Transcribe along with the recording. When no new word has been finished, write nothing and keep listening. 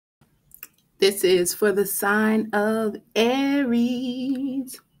This is for the sign of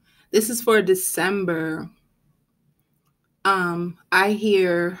Aries. This is for December. I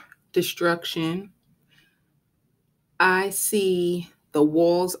hear destruction. I see the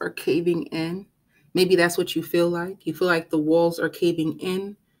walls are caving in. Maybe that's what you feel like. You feel like the walls are caving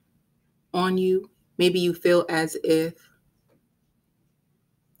in on you. Maybe you feel as if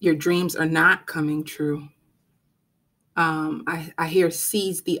your dreams are not coming true. I hear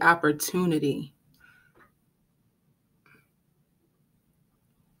seize the opportunity.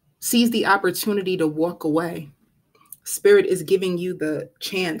 Seize the opportunity to walk away. Spirit is giving you the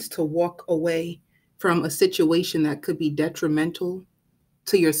chance to walk away from a situation that could be detrimental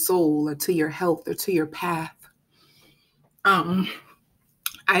to your soul or to your health or to your path.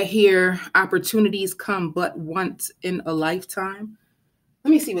 I hear opportunities come but once in a lifetime. Let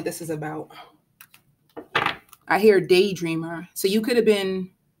me see what this is about. I hear daydreamer. So you could have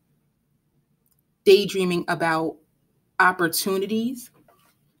been daydreaming about opportunities.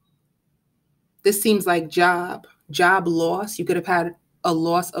 This seems like job loss. You could have had a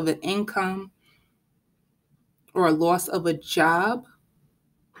loss of an income or a loss of a job.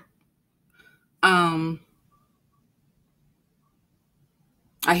 I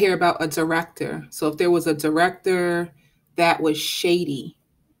hear about a director. So if there was a director that was shady,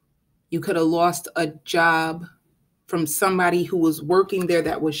 you could have lost a job from somebody who was working there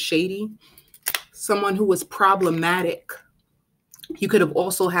that was shady, someone who was problematic. You could have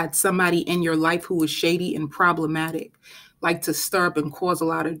also had somebody in your life who was shady and problematic, like to stir up and cause a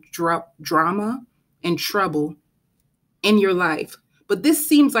lot of drama and trouble in your life. But this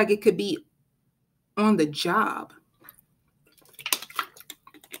seems like it could be on the job.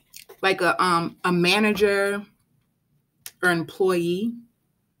 Like a manager or employee.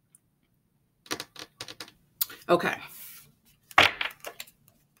 Okay.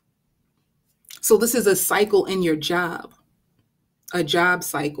 So this is a cycle in your job, a job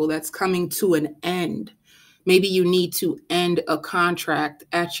cycle that's coming to an end. Maybe you need to end a contract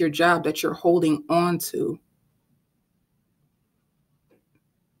at your job that you're holding on to.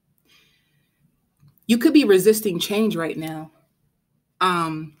 You could be resisting change right now.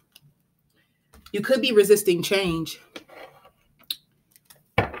 You could be resisting change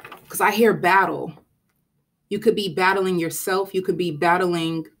because I hear battle. You could be battling yourself. You could be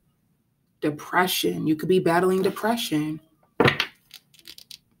battling depression. You could be battling depression.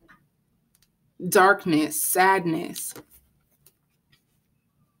 Darkness, sadness.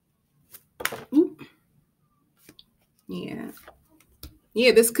 Ooh. Yeah.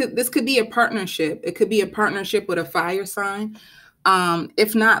 Yeah, this could be a partnership. It could be a partnership with a fire sign.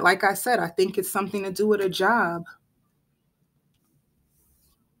 If not, like I said, I think it's something to do with a job.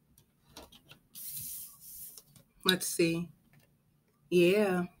 Let's see.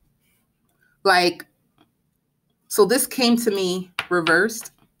 Yeah. Like, so this came to me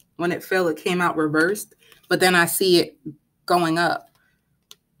reversed. When it fell, it came out reversed. But then I see it going up.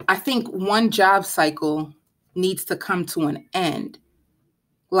 I think one job cycle needs to come to an end.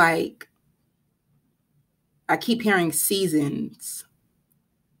 Like, I keep hearing seasons.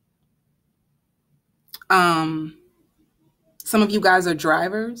 Some of you guys are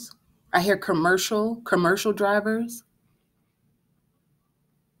drivers. I hear commercial drivers.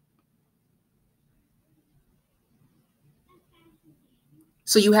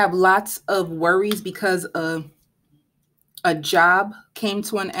 So you have lots of worries because a job came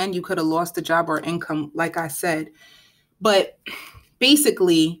to an end. You could have lost a job or income, like I said. But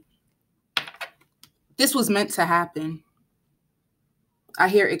basically, this was meant to happen. I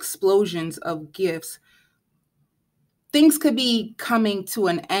hear explosions of gifts. Things could be coming to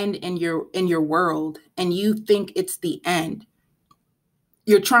an end in your world, and you think it's the end.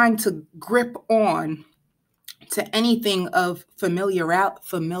 You're trying to grip on to anything of familiar.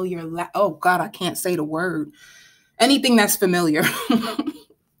 Oh God, I can't say the word. Anything that's familiar.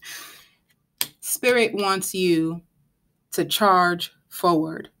 Spirit wants you to charge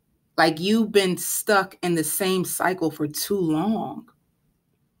forward. Like you've been stuck in the same cycle for too long.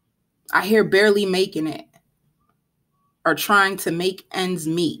 I hear barely making it or trying to make ends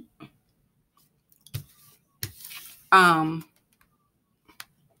meet.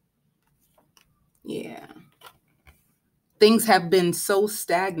 Yeah. Things have been so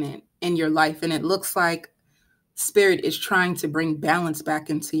stagnant in your life, and it looks like Spirit is trying to bring balance back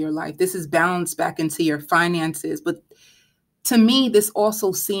into your life. This is balance back into your finances. But to me, this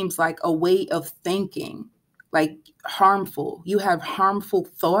also seems like a way of thinking, like harmful. You have harmful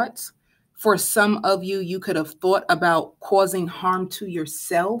thoughts. For some of you, you could have thought about causing harm to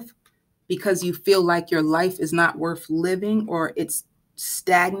yourself because you feel like your life is not worth living or it's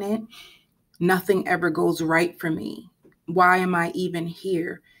stagnant. Nothing ever goes right for me. Why am I even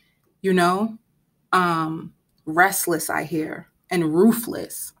here? You know, restless, I hear, and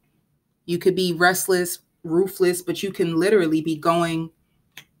ruthless. You could be restless, ruthless, but you can literally be going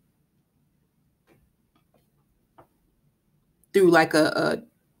through like a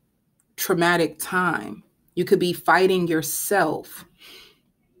traumatic time. You could be fighting yourself.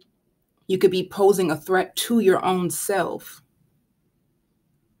 You could be posing a threat to your own self.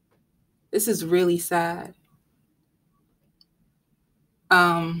 This is really sad.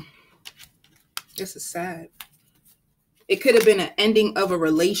 This is sad. It could have been an ending of a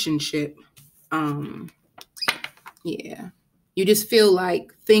relationship. Yeah. You just feel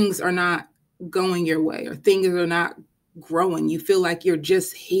like things are not going your way or things are not growing. You feel like you're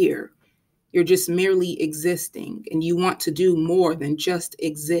just here. You're just merely existing and you want to do more than just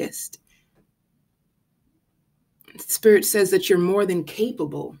exist. Spirit says that you're more than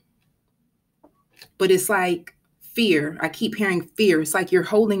capable. But it's like fear. I keep hearing fear. It's like you're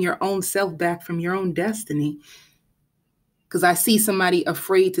holding your own self back from your own destiny. Because I see somebody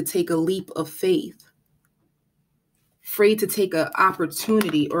afraid to take a leap of faith, afraid to take an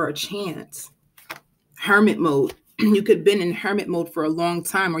opportunity or a chance. Hermit mode. You could have been in hermit mode for a long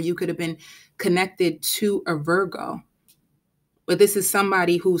time, or you could have been connected to a Virgo. But this is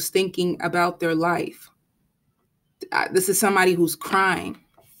somebody who's thinking about their life. This is somebody who's crying,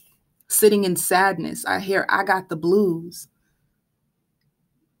 sitting in sadness. I hear, I got the blues.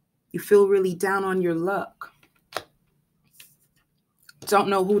 You feel really down on your luck. Don't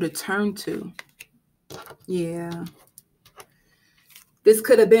know who to turn to. Yeah. This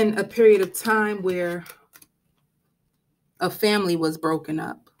could have been a period of time where a family was broken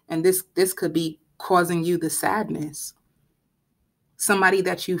up. And this could be causing you the sadness. Somebody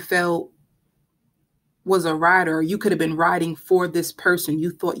that you felt was a rider. You could have been riding for this person. You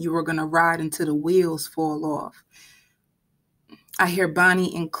thought you were going to ride until the wheels fall off. I hear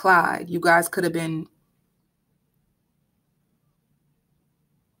Bonnie and Clyde. You guys could have been,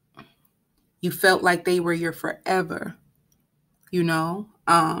 you felt like they were your forever, you know,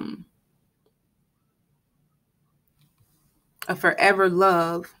 a forever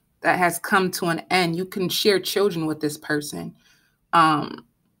love that has come to an end. You can share children with this person.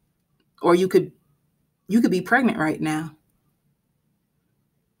 Or you could be pregnant right now.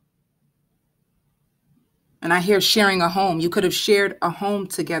 And I hear sharing a home. You could have shared a home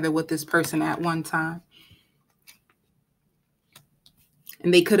together with this person at one time.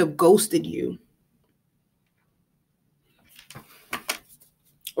 And they could have ghosted you.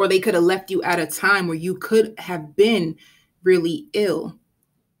 Or they could have left you at a time where you could have been really ill.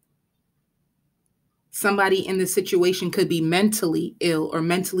 Somebody in this situation could be mentally ill or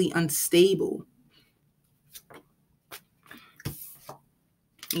mentally unstable.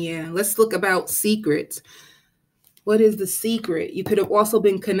 Yeah, let's look about secrets. What is the secret? You could have also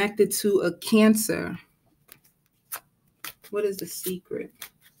been connected to a Cancer. What is the secret?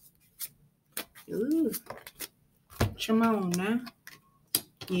 Ooh. Come on now.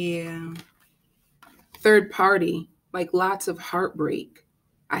 Yeah. Third party, like lots of heartbreak.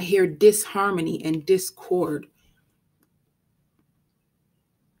 I hear disharmony and discord.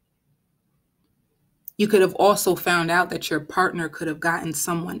 You could have also found out that your partner could have gotten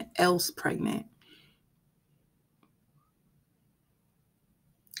someone else pregnant.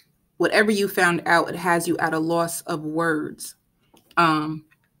 Whatever you found out, it has you at a loss of words.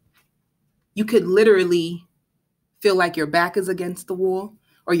 You could literally feel like your back is against the wall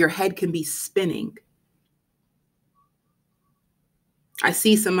or your head can be spinning. I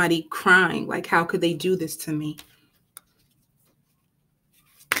see somebody crying, like, how could they do this to me?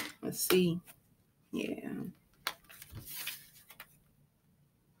 Let's see. Yeah.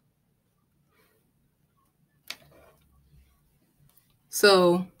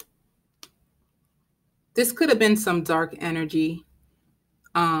 So this could have been some dark energy.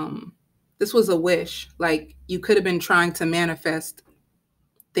 This was a wish. Like you could have been trying to manifest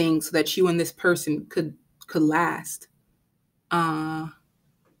things so that you and this person could last.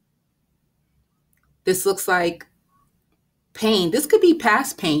 This looks like pain. This could be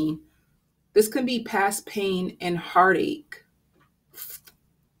past pain. This can be past pain and heartache.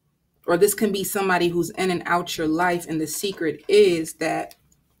 Or this can be somebody who's in and out your life, and the secret is that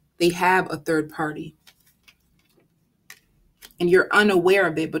they have a third party. And you're unaware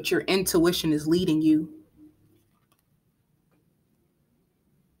of it, but your intuition is leading you.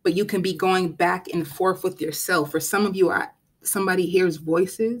 But you can be going back and forth with yourself. For some of you, somebody hears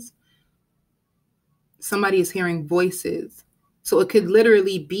voices. Somebody is hearing voices. So it could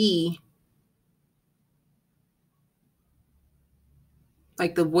literally be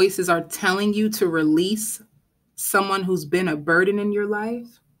Like the voices are telling you to release someone who's been a burden in your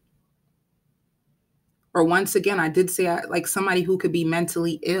life. Or once again, I did say like somebody who could be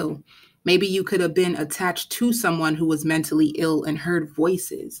mentally ill. Maybe you could have been attached to someone who was mentally ill and heard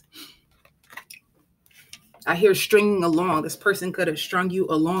voices. I hear stringing along. This person could have strung you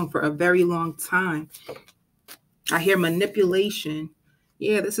along for a very long time. I hear manipulation.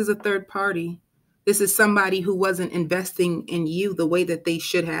 Yeah, this is a third party. This is somebody who wasn't investing in you the way that they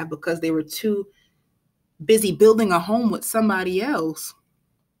should have because they were too busy building a home with somebody else.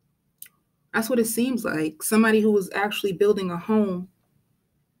 That's what it seems like. Somebody who was actually building a home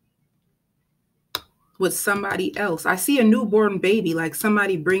with somebody else. I see a newborn baby, like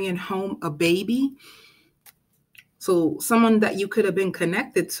somebody bringing home a baby. So someone that you could have been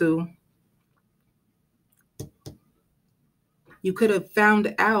connected to, you could have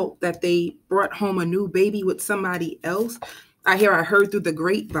found out that they brought home a new baby with somebody else. I heard through the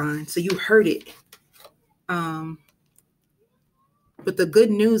grapevine. So you heard it. But the good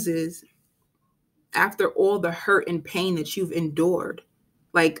news is, after all the hurt and pain that you've endured,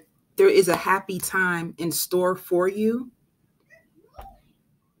 like there is a happy time in store for you.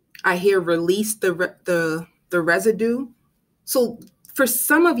 I hear release the residue. So for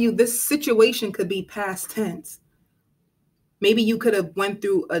some of you, this situation could be past tense. Maybe you could have went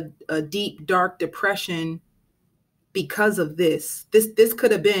through a deep, dark depression because of this. This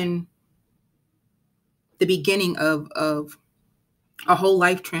could have been the beginning of a whole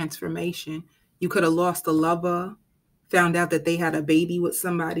life transformation. You could have lost a lover, found out that they had a baby with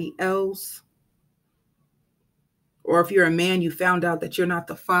somebody else. Or if you're a man, you found out that you're not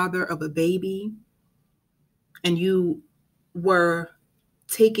the father of a baby and you were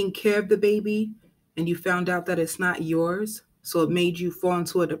taking care of the baby and you found out that it's not yours. So it made you fall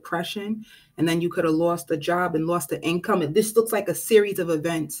into a depression, and then you could have lost a job and lost the income. And this looks like a series of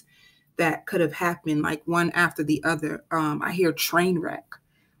events that could have happened, like one after the other. I hear train wreck.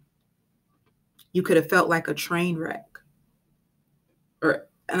 You could have felt like a train wreck.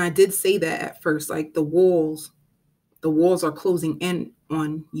 And I did say that at first, like the walls are closing in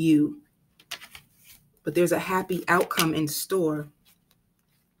on you. But there's a happy outcome in store.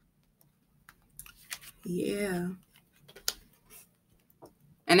 Yeah.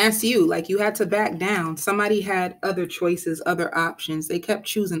 And that's you. Like you had to back down. Somebody had other choices, other options. They kept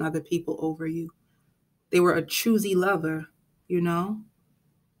choosing other people over you. They were a choosy lover, you know?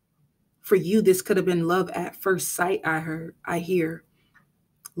 For you, this could have been love at first sight, I hear.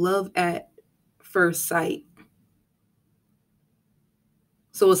 Love at first sight.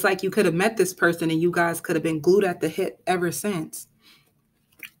 So it's like you could have met this person and you guys could have been glued at the hip ever since.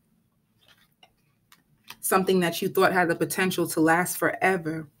 Something that you thought had the potential to last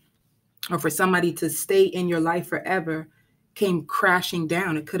forever, or for somebody to stay in your life forever, came crashing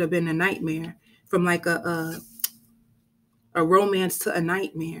down. It could have been a nightmare, from like a romance to a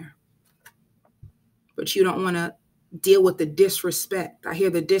nightmare. But you don't want to deal with the disrespect. I hear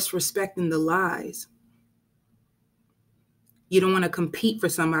the disrespect and the lies. You don't want to compete for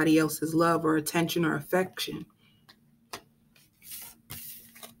somebody else's love or attention or affection.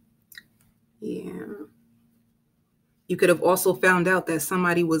 Yeah. You could have also found out that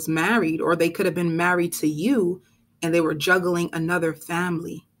somebody was married, or they could have been married to you and they were juggling another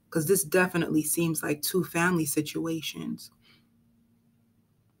family, because this definitely seems like two family situations.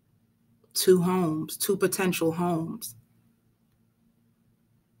 Two homes, two potential homes.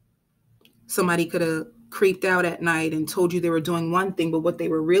 Somebody could have creeped out at night and told you they were doing one thing, but what they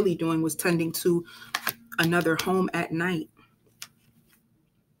were really doing was tending to another home at night.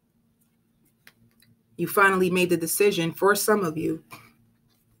 You finally made the decision, for some of you,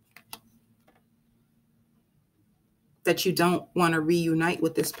 that you don't want to reunite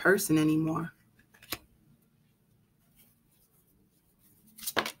with this person anymore.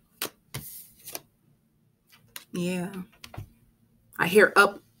 Yeah. I hear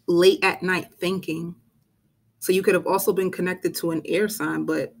up late at night thinking. So you could have also been connected to an air sign,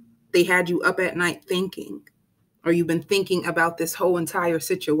 but they had you up at night thinking. Or you've been thinking about this whole entire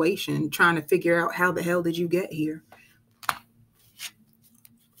situation, trying to figure out how the hell did you get here?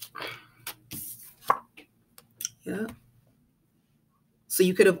 Yeah. So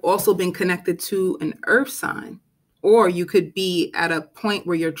you could have also been connected to an earth sign, or you could be at a point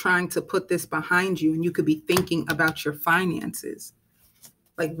where you're trying to put this behind you and you could be thinking about your finances.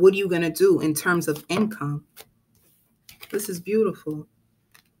 Like, what are you going to do in terms of income? This is beautiful.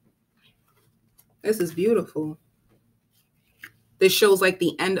 This is beautiful. This shows like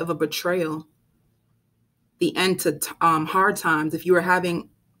the end of a betrayal, the end to hard times. If you were having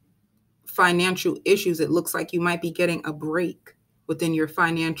financial issues, it looks like you might be getting a break. within your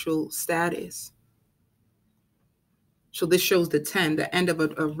financial status. So this shows the 10, the end of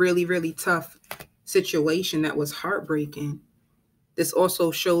a really, really tough situation that was heartbreaking. This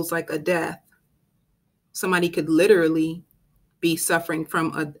also shows like a death. Somebody could literally be suffering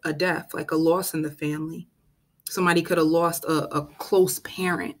from a death, like a loss in the family. Somebody could have lost a close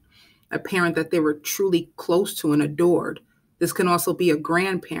parent, a parent that they were truly close to and adored. This can also be a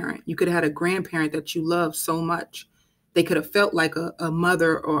grandparent. You could have had a grandparent that you love so much. They could have felt like a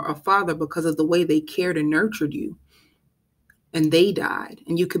mother or a father because of the way they cared and nurtured you. And they died.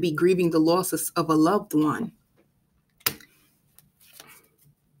 And you could be grieving the loss of a loved one.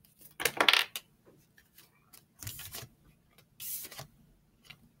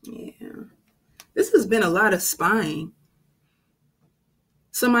 Yeah. This has been a lot of spying.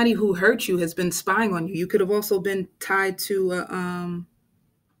 Somebody who hurt you has been spying on you. You could have also been tied to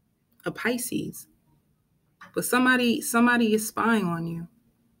a Pisces. But somebody is spying on you.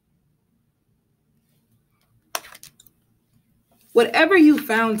 Whatever you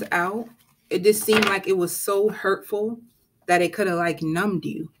found out, it just seemed like it was so hurtful that it could have like numbed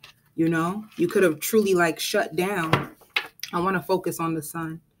you, you know? You could have truly like shut down. I want to focus on the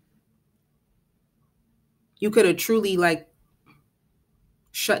sun. You could have truly like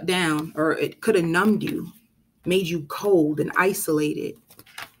shut down, or it could have numbed you, made you cold and isolated,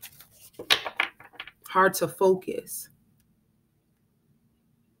 hard to focus.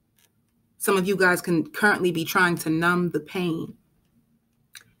 Some of you guys can currently be trying to numb the pain.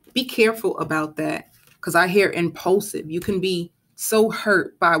 Be careful about that, because I hear impulsive. You can be so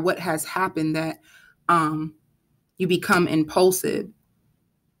hurt by what has happened that you become impulsive.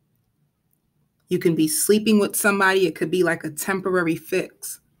 You can be sleeping with somebody. It could be like a temporary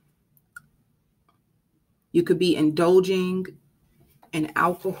fix. You could be indulging in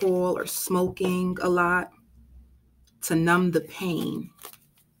alcohol or smoking a lot to numb the pain.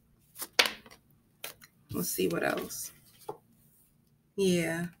 Let's see what else.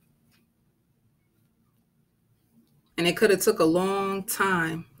 Yeah. And it could have took a long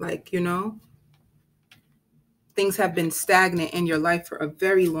time. Like, you know, things have been stagnant in your life for a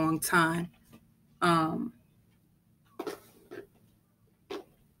very long time.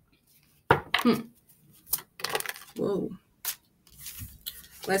 Whoa.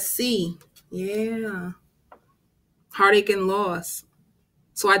 Let's see. Yeah. Heartache and loss.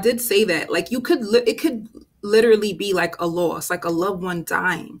 So I did say that. Like it could literally be like a loss, like a loved one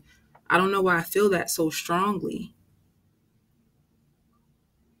dying. I don't know why I feel that so strongly.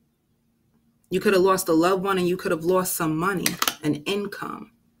 You could have lost a loved one, and you could have lost some money and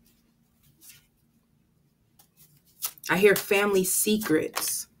income. I hear family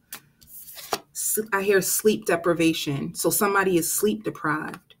secrets. I hear sleep deprivation. So somebody is sleep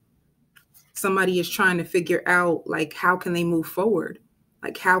deprived. Somebody is trying to figure out, like, how can they move forward?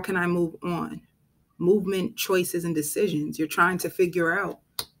 Like, how can I move on? Movement, choices, and decisions. You're trying to figure out.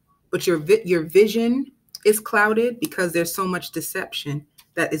 But your vision is clouded because there's so much deception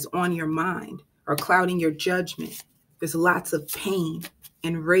that is on your mind or clouding your judgment. There's lots of pain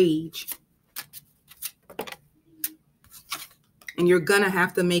and rage. And you're going to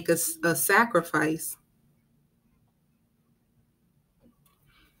have to make a sacrifice.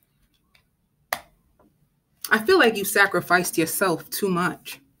 I feel like you sacrificed yourself too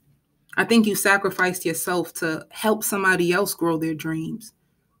much. I think you sacrificed yourself to help somebody else grow their dreams.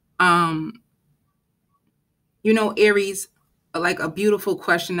 You know, Aries, like a beautiful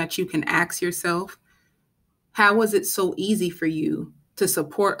question that you can ask yourself. How was it so easy for you to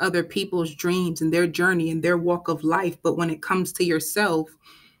support other people's dreams and their journey and their walk of life? But when it comes to yourself,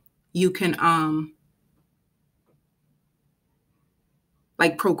 you can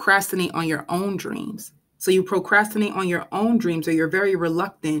like procrastinate on your own dreams. So you procrastinate on your own dreams, or you're very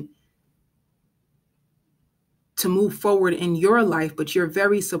reluctant to move forward in your life, but you're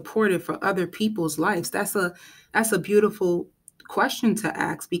very supportive for other people's lives. That's a beautiful question to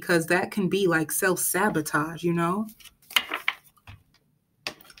ask, because that can be like self-sabotage, you know?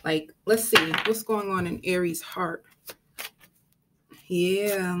 Like, let's see, what's going on in Aries' heart?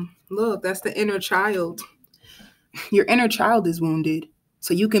 Yeah, look, that's the inner child. Your inner child is wounded.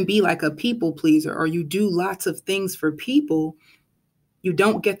 So you can be like a people pleaser, or you do lots of things for people. You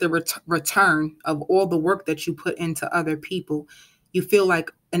don't get the return of all the work that you put into other people. You feel like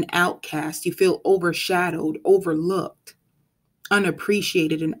an outcast. You feel overshadowed, overlooked,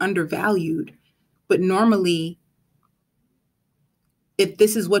 unappreciated, and undervalued. But normally, if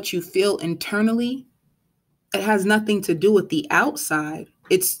this is what you feel internally, it has nothing to do with the outside.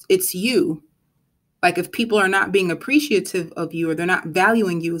 It's you. Like, if people are not being appreciative of you, or they're not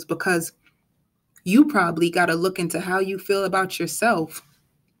valuing you, it's because You probably got to look into how you feel about yourself.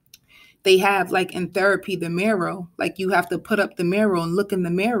 They have, like in therapy, the mirror. Like you have to put up the mirror and look in the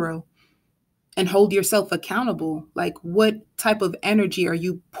mirror and hold yourself accountable. Like, what type of energy are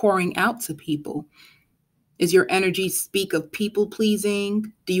you pouring out to people? Is your energy speak of people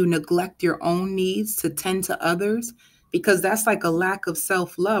pleasing? Do you neglect your own needs to tend to others? Because that's like a lack of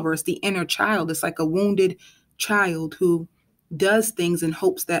self-love, or it's the inner child. It's like a wounded child who does things in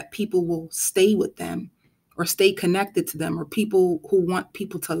hopes that people will stay with them or stay connected to them, or people who want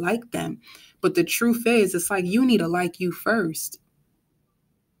people to like them. But the truth is, it's like you need to like you first.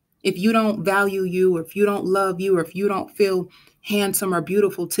 If you don't value you, or if you don't love you, or if you don't feel handsome or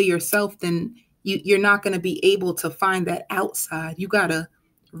beautiful to yourself, then you're not going to be able to find that outside. You got to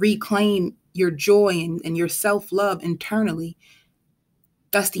reclaim your joy and your self-love internally.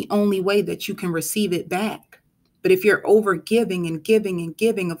 That's the only way that you can receive it back. But if you're over giving and giving and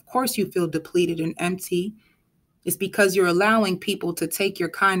giving, of course you feel depleted and empty. It's because you're allowing people to take your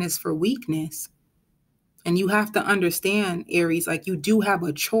kindness for weakness. And you have to understand, Aries, like you do have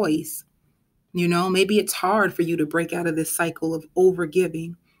a choice. You know, maybe it's hard for you to break out of this cycle of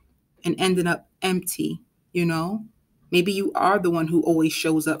overgiving and ending up empty, you know? Maybe you are the one who always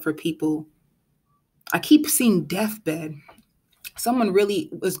shows up for people. I keep seeing deathbed. Someone really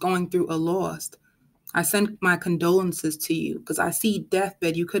was going through a loss. I send my condolences to you because I see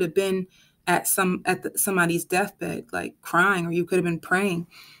deathbed. You could have been at somebody's deathbed, like crying, or you could have been praying,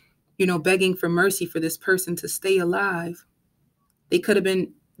 you know, begging for mercy for this person to stay alive. They could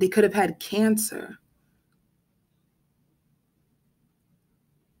have had cancer.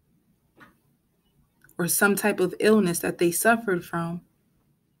 Or some type of illness that they suffered from.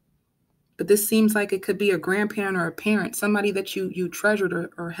 But this seems like it could be a grandparent or a parent, somebody that you treasured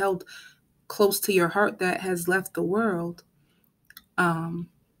or held close to your heart that has left the world.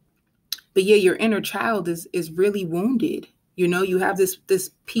 But yeah, your inner child is really wounded. You know, you have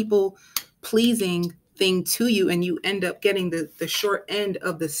this people pleasing thing to you, and you end up getting the short end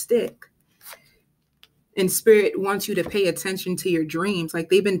of the stick. And spirit wants you to pay attention to your dreams. Like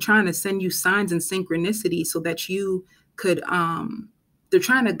they've been trying to send you signs and synchronicity so that you could, they're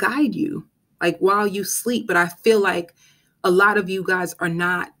trying to guide you like while you sleep. But I feel like a lot of you guys are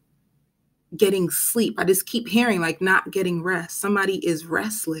not getting sleep. I just keep hearing like not getting rest. Somebody is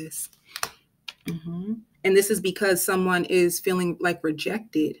restless. And this is because someone is feeling like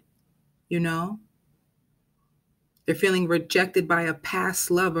rejected, you know? They're feeling rejected by a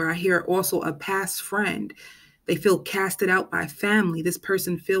past lover. I hear also a past friend. They feel casted out by family. This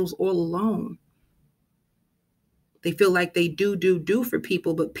person feels all alone. They feel like they do for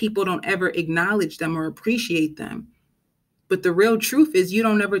people, but people don't ever acknowledge them or appreciate them. But the real truth is you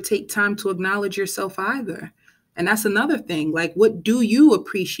don't ever take time to acknowledge yourself either. And that's another thing. Like, what do you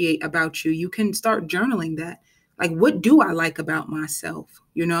appreciate about you? You can start journaling that. Like, what do I like about myself?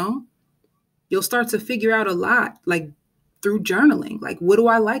 You know? You'll start to figure out a lot, like through journaling. Like, what do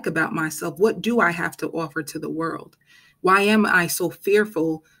I like about myself? What do I have to offer to the world? Why am I so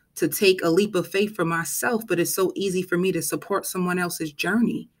fearful to take a leap of faith for myself, but it's so easy for me to support someone else's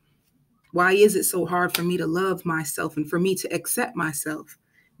journey? Why is it so hard for me to love myself and for me to accept myself?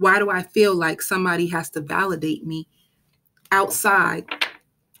 Why do I feel like somebody has to validate me outside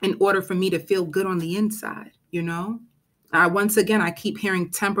in order for me to feel good on the inside, you know? Once again, I keep hearing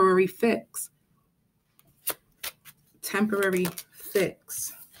temporary fix. Temporary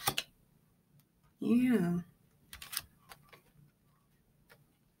fix. Yeah.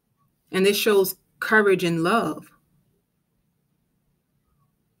 And this shows courage and love.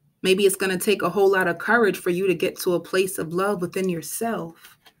 Maybe it's going to take a whole lot of courage for you to get to a place of love within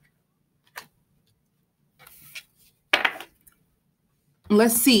yourself.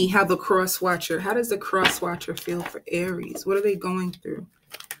 Let's see how the cross watcher, how does the cross watcher feel for Aries? What are they going through?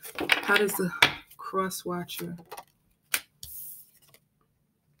 How does the cross watcher?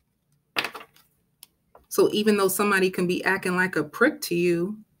 So even though somebody can be acting like a prick to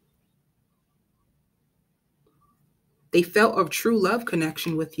you, they felt a true love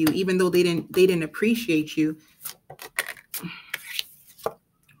connection with you, even though they didn't appreciate you.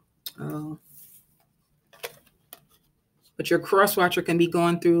 Oh. But your cross watcher can be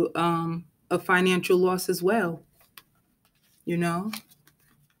going through a financial loss as well. You know,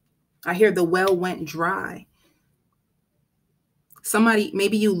 I hear the well went dry. Somebody,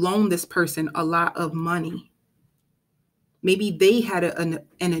 maybe you loaned this person a lot of money. Maybe they had an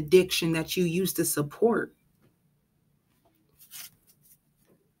addiction that you used to support.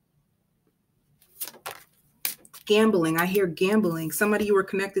 Gambling. I hear gambling. Somebody you were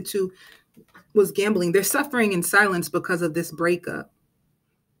connected to was gambling. They're suffering in silence because of this breakup.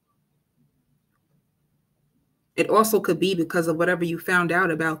 It also could be because of whatever you found out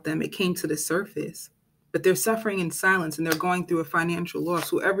about them. It came to the surface. But they're suffering in silence and they're going through a financial loss,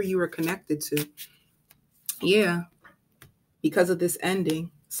 whoever you were connected to. Yeah, because of this ending.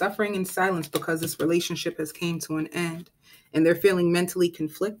 Suffering in silence because this relationship has came to an end. And they're feeling mentally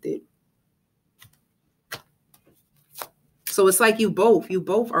conflicted. So it's like you both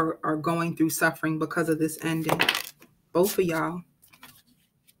are going through suffering because of this ending. Both of y'all.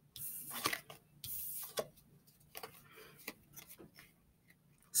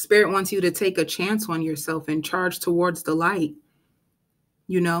 Spirit wants you to take a chance on yourself and charge towards the light.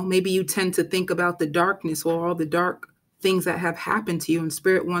 You know, maybe you tend to think about the darkness or all the dark things that have happened to you, and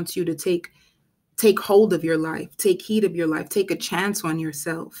Spirit wants you to take hold of your life, take heed of your life, take a chance on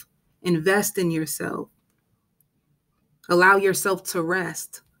yourself, invest in yourself. Allow yourself to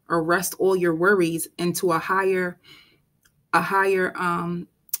rest, or rest all your worries into a higher,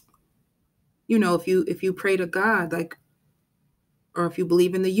 you know, if you pray to God, like, or if you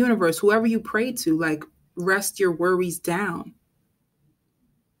believe in the universe, whoever you pray to, like, rest your worries down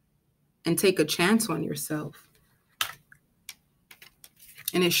and take a chance on yourself.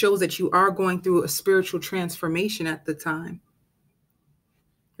 And it shows that you are going through a spiritual transformation at the time.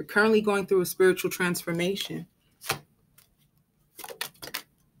 You're currently going through a spiritual transformation.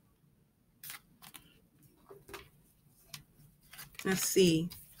 Let's see.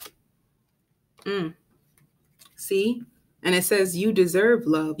 See? And it says you deserve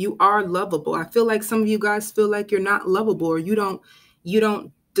love. You are lovable. I feel like some of you guys feel like you're not lovable, or you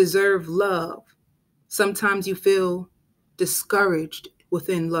don't deserve love. Sometimes you feel discouraged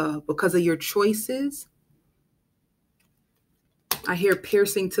within love because of your choices. I hear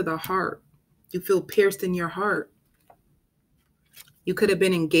piercing to the heart. You feel pierced in your heart. You could have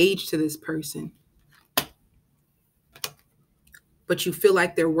been engaged to this person, but you feel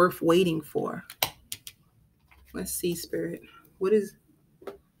like they're worth waiting for. Let's see, Spirit. What is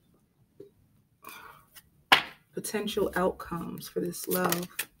potential outcomes for this love?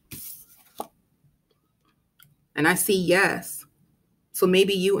 And I see yes. So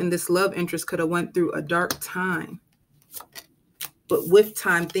maybe you and this love interest could have went through a dark time. But with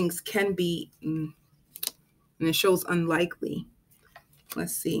time, things can be, and it shows unlikely.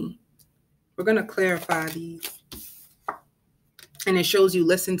 Let's see. We're going to clarify these. And it shows you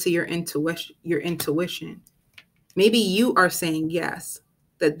listen to your intuition. Maybe you are saying yes,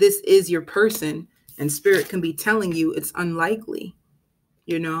 that this is your person, and Spirit can be telling you it's unlikely,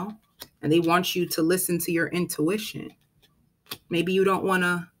 you know, and they want you to listen to your intuition. Maybe you don't want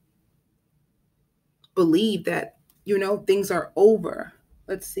to believe that, you know, things are over.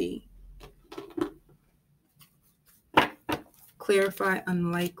 Let's see. Clarify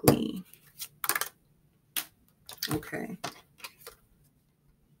unlikely. Okay.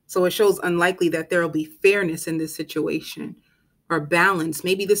 So it shows unlikely that there will be fairness in this situation, or balance.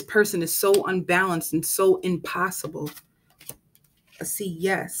 Maybe this person is so unbalanced and so impossible. Let's see.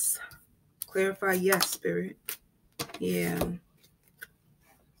 Yes. Clarify yes, Spirit. Yeah.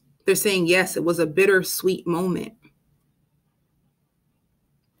 They're saying yes, it was a bittersweet moment.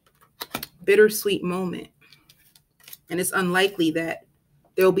 Bittersweet moment. And it's unlikely that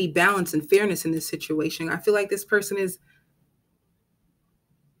there will be balance and fairness in this situation. I feel like this person is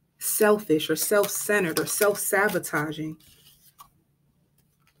selfish or self-centered or self-sabotaging.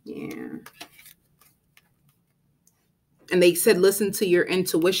 Yeah. And they said, listen to your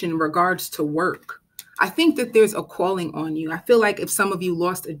intuition in regards to work. I think that there's a calling on you. I feel like if some of you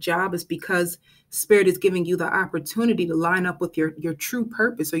lost a job, it's because Spirit is giving you the opportunity to line up with your true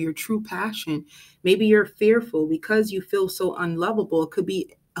purpose or your true passion. Maybe you're fearful because you feel so unlovable. It could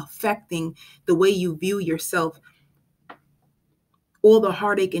be affecting the way you view yourself. All the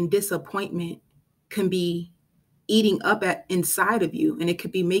heartache and disappointment can be eating up inside of you, and it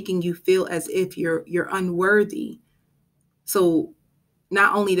could be making you feel as if you're unworthy. So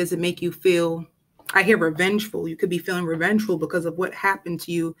not only does it make you feel, I hear revengeful. You could be feeling revengeful because of what happened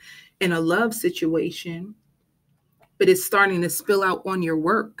to you in a love situation, but it's starting to spill out on your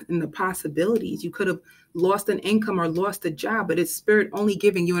work and the possibilities. You could have lost an income or lost a job, but it's Spirit only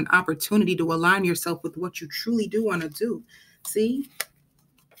giving you an opportunity to align yourself with what you truly do want to do. See?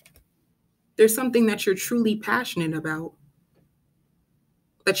 There's something that you're truly passionate about,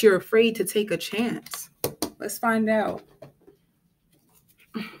 that you're afraid to take a chance. Let's find out.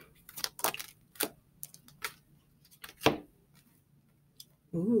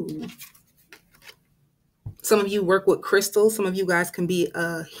 Ooh. Some of you work with crystals. Some of you guys can be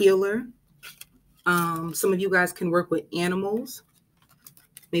a healer. Some of you guys can work with animals.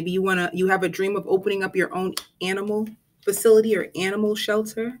 Maybe you have a dream of opening up your own animal facility or animal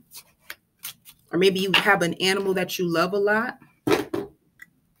shelter. Or maybe you have an animal that you love a lot.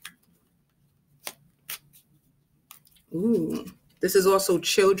 Ooh, this is also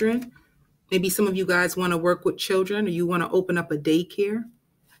children. Maybe some of you guys want to work with children, or you want to open up a daycare.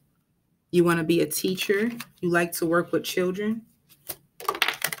 You want to be a teacher. You like to work with children.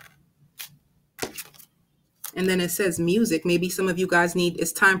 And then it says music. Maybe some of you guys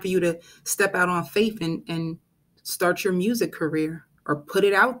it's time for you to step out on faith and start your music career or put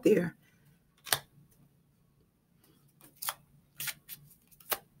it out there.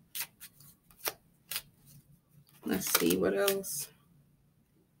 Let's see what else.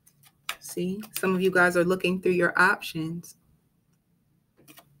 See, some of you guys are looking through your options.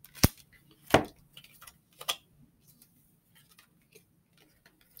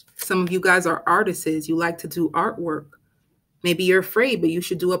 Some of you guys are artists. You like to do artwork. Maybe you're afraid, but you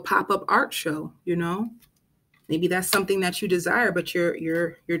should do a pop-up art show, you know? Maybe that's something that you desire, but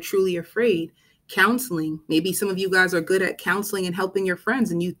you're truly afraid. Counseling. Maybe some of you guys are good at counseling and helping your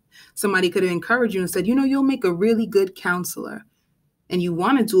friends, and somebody could have encouraged you and said, you'll make a really good counselor. And you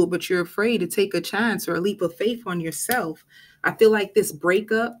want to do it, but you're afraid to take a chance or a leap of faith on yourself. I feel like this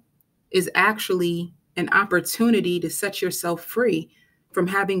breakup is actually an opportunity to set yourself free from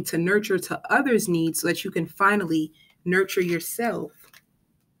having to nurture to others' needs so that you can finally nurture yourself.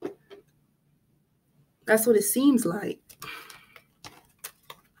 That's what it seems like.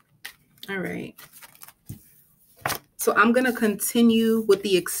 All right. So I'm going to continue with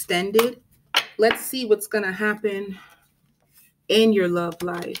the extended. Let's see what's going to happen in your love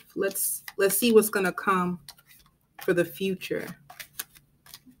life. Let's see what's going to come for the future.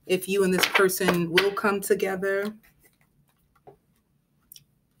 If you and this person will come together.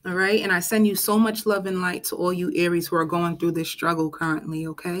 All right. And I send you so much love and light to all you Aries who are going through this struggle currently.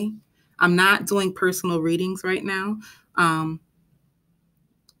 Okay. I'm not doing personal readings right now.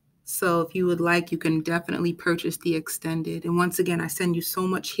 So if you would like, you can definitely purchase the extended. And once again, I send you so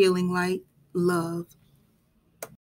much healing light, love,